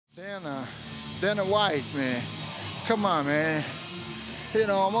Dana White, man. Come on, man. You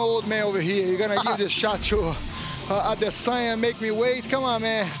know, I'm an old man over here. You're gonna give this shot to Adesanya and make me wait? Come on,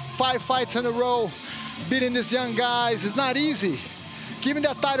 man. 5 fights in a row, beating these young guys. It's not easy. Give me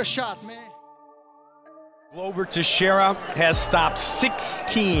that title shot, man. Glover Teixeira has stopped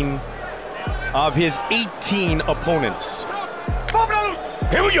 16 of his 18 opponents.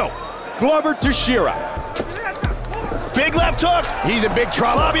 Here we go. Glover Teixeira. Big left hook. He's in big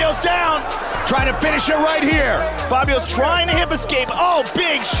trouble. Fabio's down. Trying to finish it right here. Fabio's trying to hip escape. Oh,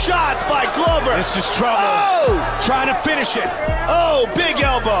 big shots by Glover. This is trouble. Oh! Trying to finish it. Oh, big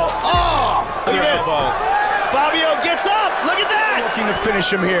elbow. Oh, look at this. Fabio gets up. Look at that. Looking to finish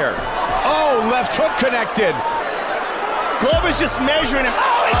him here. Oh, left hook connected. Glover's just measuring him.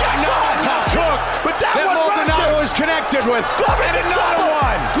 Oh, he got another tough hook. But that one Maldonado is connected with. Glover's in another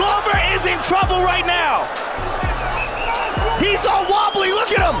one. Glover is in trouble right now. He's all wobbly.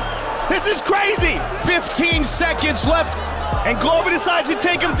 Look at him. This is crazy. 15 seconds left. And Glover decides to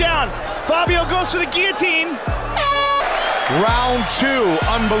take him down. Fabio goes for the guillotine. Round 2,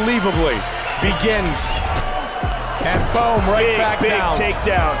 unbelievably, begins. And boom, right back down. Big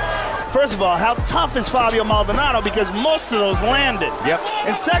takedown. First of all, how tough is Fabio Maldonado? Because most of those landed. Yep.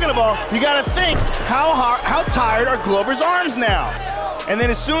 And second of all, you got to think, how tired are Glover's arms now? And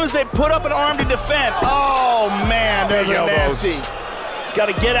then as soon as they put up an arm to defend, oh man, there's a nasty. He's got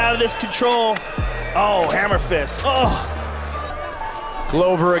to get out of this control. Oh, hammer fist. Oh.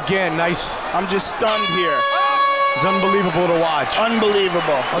 Glover again, nice. I'm just stunned here. It's unbelievable to watch.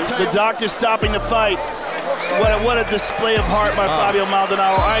 Unbelievable. The doctor's stopping the fight. What a display of heart by Fabio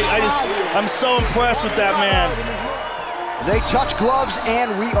Maldonado. I'm so impressed with that man. They touch gloves and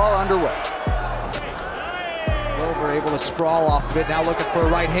we are underway. Glover able to sprawl off of it, now looking for a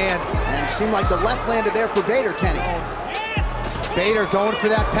right hand. And it seemed like the left landed there for Bader, Kenny. Bader going for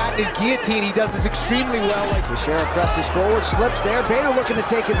that patented guillotine. He does this extremely well. Teixeira presses forward, slips there. Bader looking to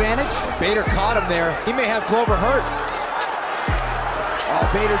take advantage. Bader caught him there. He may have Glover hurt. Oh,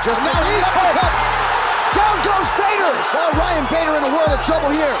 Bader just now. Down goes Bader. Oh, Ryan Bader in a world of trouble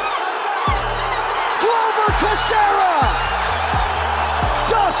here. Glover Teixeira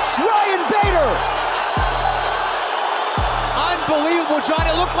dusts Ryan Bader. Unbelievable, John.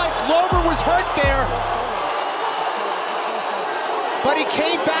 It looked like Glover was hurt there. But he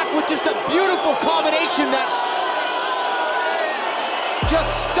came back with just a beautiful combination that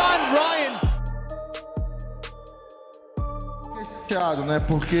just stunned Ryan.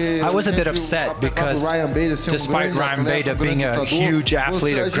 I was a bit upset because despite Ryan Bader being a huge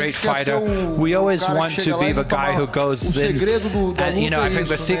athlete, a great fighter, we always want to be the guy who goes in. And you know, I think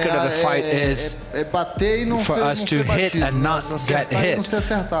the secret of the fight is for us to hit and not get hit,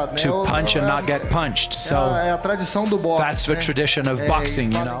 to punch and not get punched. So that's the tradition of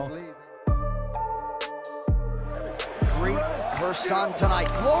boxing, you know. Greet her son tonight,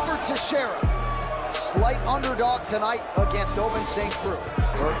 Glover Teixeira. Slight underdog tonight against Owen St. Preux.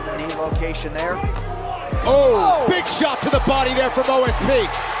 Burton knee location there. Oh, big shot to the body there from OSP.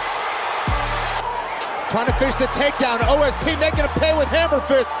 Trying to finish the takedown. OSP making a pay with hammer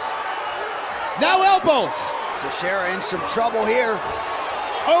fists. Now elbows. Teixeira in some trouble here.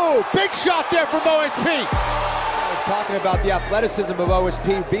 Oh, big shot there from OSP. I was talking about the athleticism of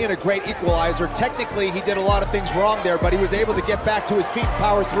OSP being a great equalizer. Technically, he did a lot of things wrong there, but he was able to get back to his feet and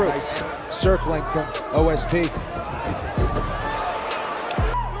power through. Nice circling from OSP.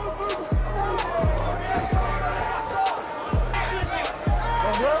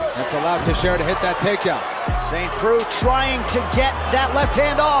 That's allowed Teixeira to hit that takedown. St. Preux trying to get that left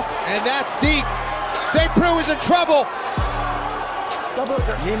hand off. And that's deep. St. Preux is in trouble.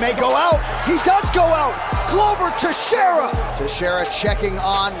 He may go out. He does go out. Glover Teixeira. Teixeira checking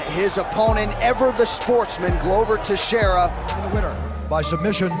on his opponent, ever the sportsman, Glover Teixeira. The winner by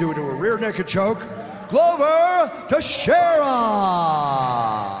submission due to a rear naked choke, Glover Teixeira.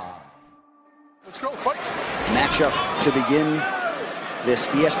 Let's go, fight. Matchup to begin this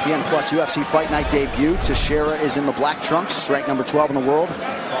ESPN Plus UFC Fight Night debut. Teixeira is in the black trunks, ranked number 12 in the world.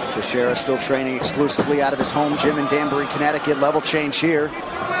 Teixeira still training exclusively out of his home gym in Danbury, Connecticut. Level change here.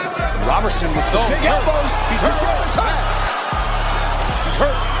 Robertson with some big elbows. He's hurt. He's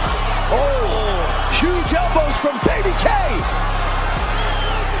hurt. Oh, huge elbows from Baby K.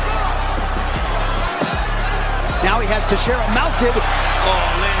 Now he has Teixeira mounted. Oh,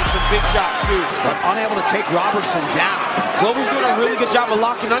 landing some big shots too. But unable to take Robertson down. Glover's doing a really good job of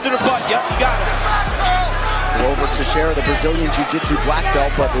locking under the butt. Yep, you got it. Glover Teixeira, the Brazilian Jiu-Jitsu black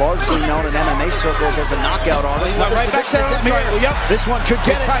belt, but largely known in MMA circles as a knockout artist. Right back there on the triangle, yep. This one could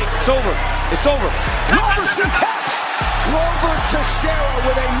get it. Tight. It's over. It's over. Robertson taps. Glover Teixeira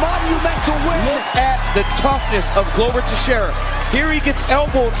with a win. Look at the toughness of Glover Teixeira. Here he gets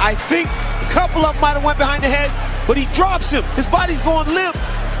elbowed. I think a couple of them might have went behind the head, but he drops him. His body's going limp.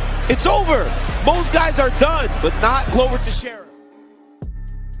 It's over. Most guys are done, but not Glover Teixeira.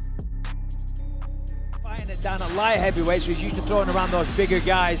 Fighting it down at light heavyweight, so he's used to throwing around those bigger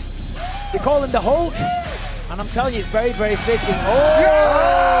guys. They call him the Hulk, and I'm telling you, it's very, very fitting.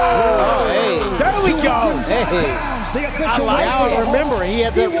 Oh, hey. There we go. Hey. I remember, he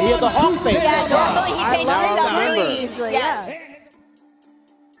had the Hulk face. Yeah, normally he paints Now himself I remember. really easily. Yeah.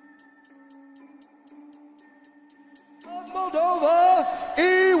 Moldova,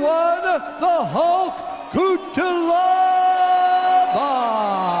 E1, the Hulk, Kutalaba.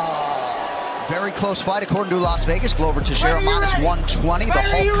 Very close fight according to Las Vegas. Glover Teixeira minus 120. The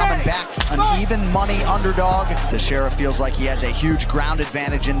Hulk coming back an even money underdog. Teixeira feels like he has a huge ground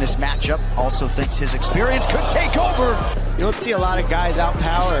advantage in this matchup. Also thinks his experience could take over. You don't see a lot of guys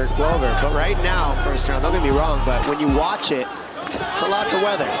outpower Glover, but right now, first round, don't get me wrong, but when you watch it, it's a lot to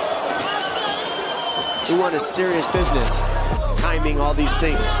weather. He won a serious business. Timing, all these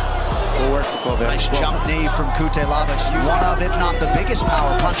things will work for Glover. Nice jump knee from Kutalaba. One of, if not the biggest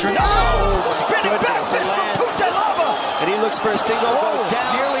power puncher. Oh, spinning back fist from Kutalaba. And he looks for a single, goes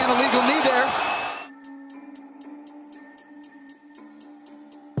down. Nearly an illegal knee there.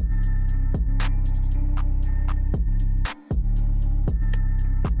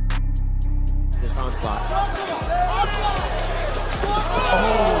 This onslaught.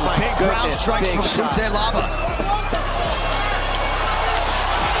 Oh, my big ground strikes big from shot. Kutalaba.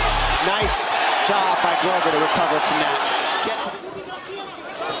 Nice job by Glover to recover from that.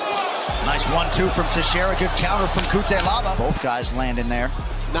 Nice 1-2 from Teixeira. Good counter from Kutalaba. Both guys land in there.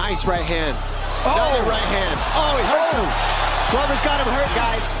 Nice right hand. Oh, right hand. Oh, he hurt him. Glover's got him hurt,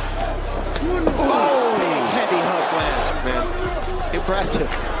 guys. Oh, heavy hook lands, man. Impressive.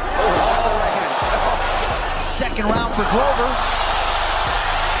 Right hand. Second round for Glover.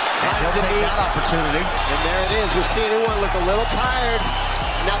 And he'll take that opportunity. And there it is. We're seeing everyone look a little tired.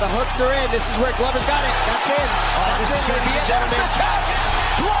 Now the hooks are in. This is where Glover's got it. That's in. Oh, this is going to be it. Gentlemen.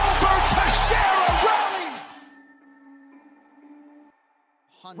 Glover Teixeira rallies.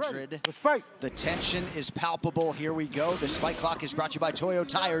 100. Let's fight. The tension is palpable. Here we go. This fight clock is brought to you by Toyo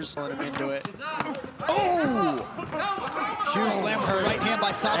Tires. Put him into it. Oh! Huge limb for right hand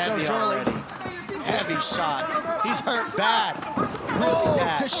by Santos early. Heavy shots. He's hurt bad. Oh,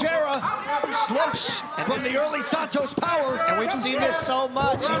 Teixeira slips from the early Santos power. And we've seen this so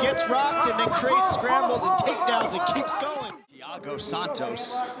much. He gets rocked and then creates scrambles and takedowns and keeps going. Thiago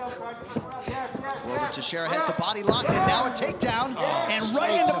Santos. Glover Teixeira has the body locked and now a takedown and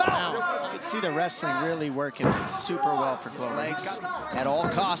right in the mouth. You can see the wrestling really working super well for Glover. Legs at all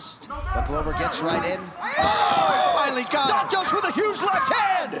costs, but Glover gets right in. Oh, finally got Santos with a huge left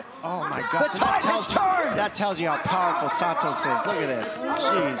hand. Oh my God! The tide has turned. That tells you how powerful Santos is. Look at this.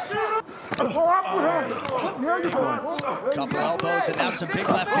 Jeez. Couple elbows and now some big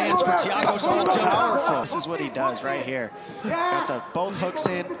left hands for Thiago Santos. Powerful. This is what he does right here. He's got both hooks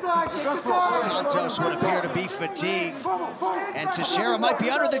in. Santos would appear to be fatigued, and Teixeira might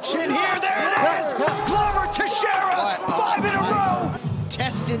be under the chin here. There it is. Glover Teixeira, 5 in a row.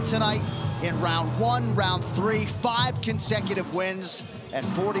 Tested tonight in round 1, round 3, 5 consecutive wins at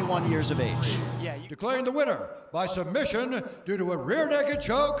 41 years of age. Declaring the winner by submission due to a rear naked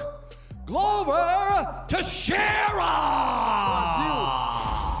choke, Glover Teixeira!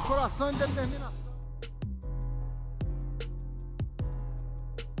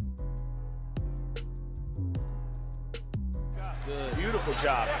 Beautiful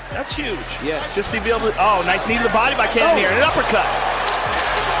job. That's huge. Yes, just to be able to, oh, nice knee to the body by Cannonier, and an uppercut.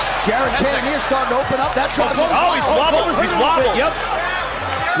 Jared Cannonier starting to open up. That draws his oh, he's wobbled. He's wobbled. Yep.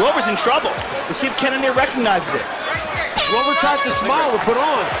 Glover's in trouble. Let's see if Cannonier recognizes it. Glover tried to smile to put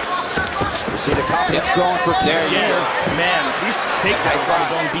on. You see the confidence growing for Cannonier. Man, these takedowns on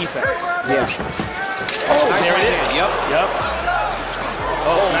his own defense. Yeah. Oh, there it is. Yep.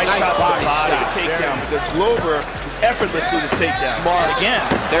 Oh, nice shot to the body. Takedown. Because Glover effortlessly just takedown. Smart. Again.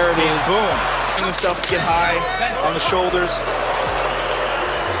 There it is. Boom. Letting himself get high on the shoulders.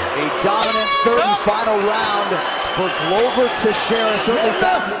 A dominant third and final round for Glover Teixeira. Certainly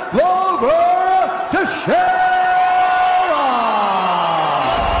Glover Teixeira!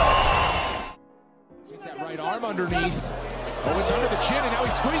 See that right arm underneath. Oh, it's under the chin, and now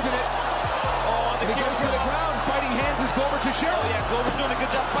he's squeezing it. Oh, and he goes to the ground. Fighting hands is Glover Teixeira. Oh, yeah, Glover's doing a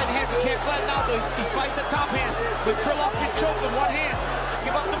good job fighting hands. He can't flatten out, though. He's fighting the top hand. But Krylov can choke with one hand.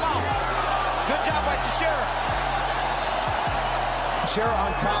 Give up the mount. Good job by Teixeira. Teixeira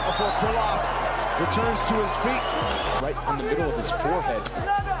on top before Krylov returns to his feet. Right on the middle of his forehead.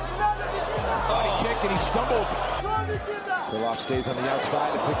 he stumbled. Krylov stays on the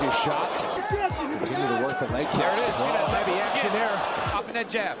outside to pick his shots. Continue to work the leg kicks. There it is. See that heavy action there. Popping that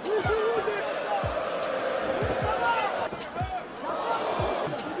jab.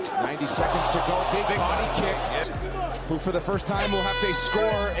 90 seconds to go. Big body kick. Who for the first time will have to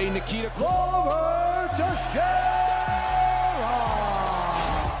score a Nikita. Glover Teixeira!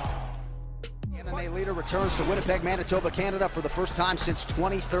 MMA leader returns to Winnipeg, Manitoba, Canada for the first time since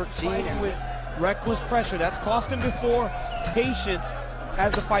 2013. And with reckless pressure, that's cost him before patience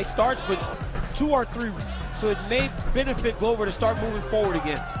as the fight starts, but 2 or 3. So it may benefit Glover to start moving forward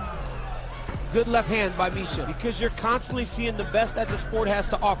again. Good left hand by Misha, because you're constantly seeing the best that the sport has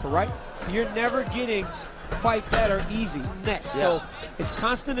to offer, right? You're never getting fights that are easy next. Yeah. So it's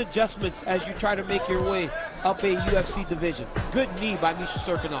constant adjustments as you try to make your way up a UFC division. Good knee by Misha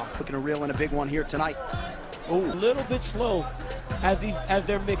Cirkunov. Looking to reel in a big one here tonight. Ooh. A little bit slow as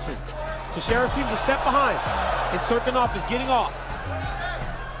they're mixing. Teixeira seems a step behind, and Cirkunov is getting off.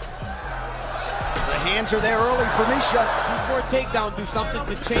 The hands are there early for Misha. Shoot for a takedown, do something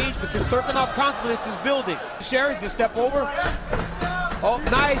to change, because Cirkunov's confidence is building. Teixeira's gonna step over. Oh,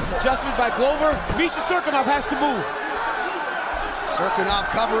 nice adjustment by Glover. Misha Cirkunov has to move. Cirkunov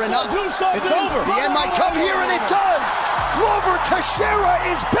covering up. It's over. The end might come here, and it does. Glover Teixeira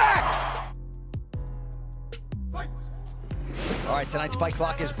is back. All right, tonight's Fight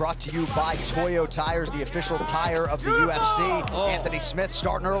Clock is brought to you by Toyo Tires, the official tire of the UFC. Anthony Smith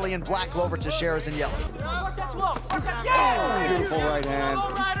starting early in black, Glover Teixeira's in yellow. Beautiful right hand.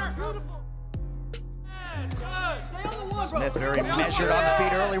 Smith very measured on the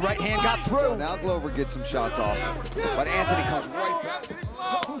feet early, right hand got through. Now Glover gets some shots off, but Anthony comes right back.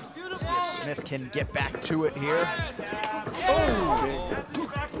 See if Smith can get back to it here.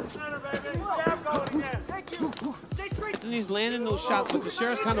 And he's landing those shots, but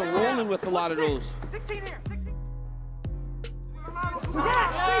Teixeira's kind of rolling with a lot of those.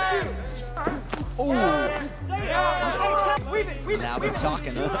 Now they're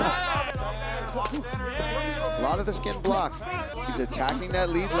talking. A lot of this getting blocked. He's attacking that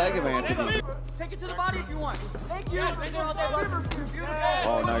lead leg of Anthony. Take it to the body if you want. Thank you.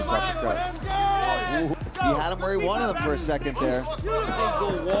 Oh, nice uppercut. Ooh. He had him where he wanted him for a second there. They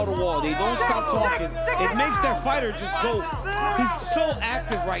go wall to wall. They don't stop talking. It makes their fighter just go. He's so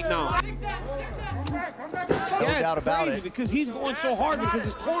active right now. No doubt about it. Because he's going so hard because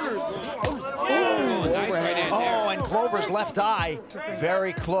his corner is going. Nice right hand there. Oh, and Glover's left eye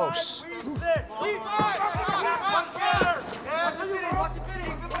very close.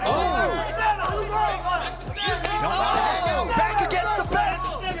 Back against the fence.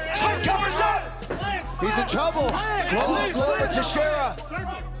 Smith covers up. He's in trouble. Glover Teixeira.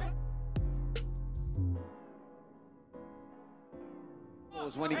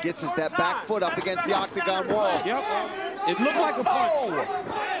 When he gets that back foot up against the octagon wall. Yep. It looked like a punch.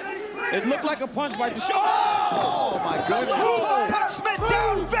 It looked like a punch by Teixeira. Oh my goodness. Put Smith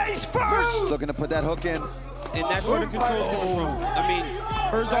down face first. Looking to put that hook in. And that's where the control's coming from. I mean,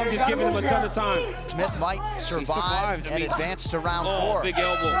 Herzog is giving him a ton of time. Smith might survive and advance to round 4. Big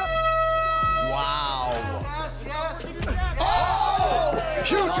elbow. Wow. Oh!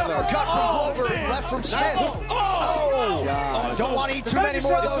 Huge uppercut from Glover, left from Smith. Oh! Don't want to eat too many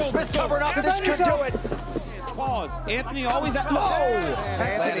more of those. Smith covering up. This could do it. Pause. Anthony always at.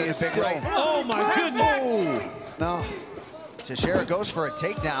 Anthony is big right. Oh my goodness. No. Teixeira goes for a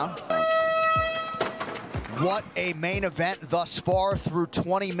takedown. What a main event thus far through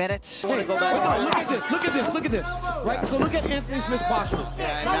 20 minutes. Hey, look at this, look at this, look at this. Right, so look at Anthony Smith's posture.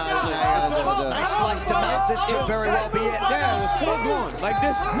 Nice slice to mount. This could very well be it. Yeah, it was full blown. Like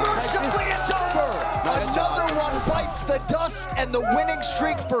this. Mercifully, it's over. Another one bites the dust, and the winning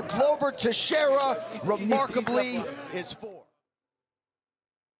streak for Glover Teixeira, remarkably, is full.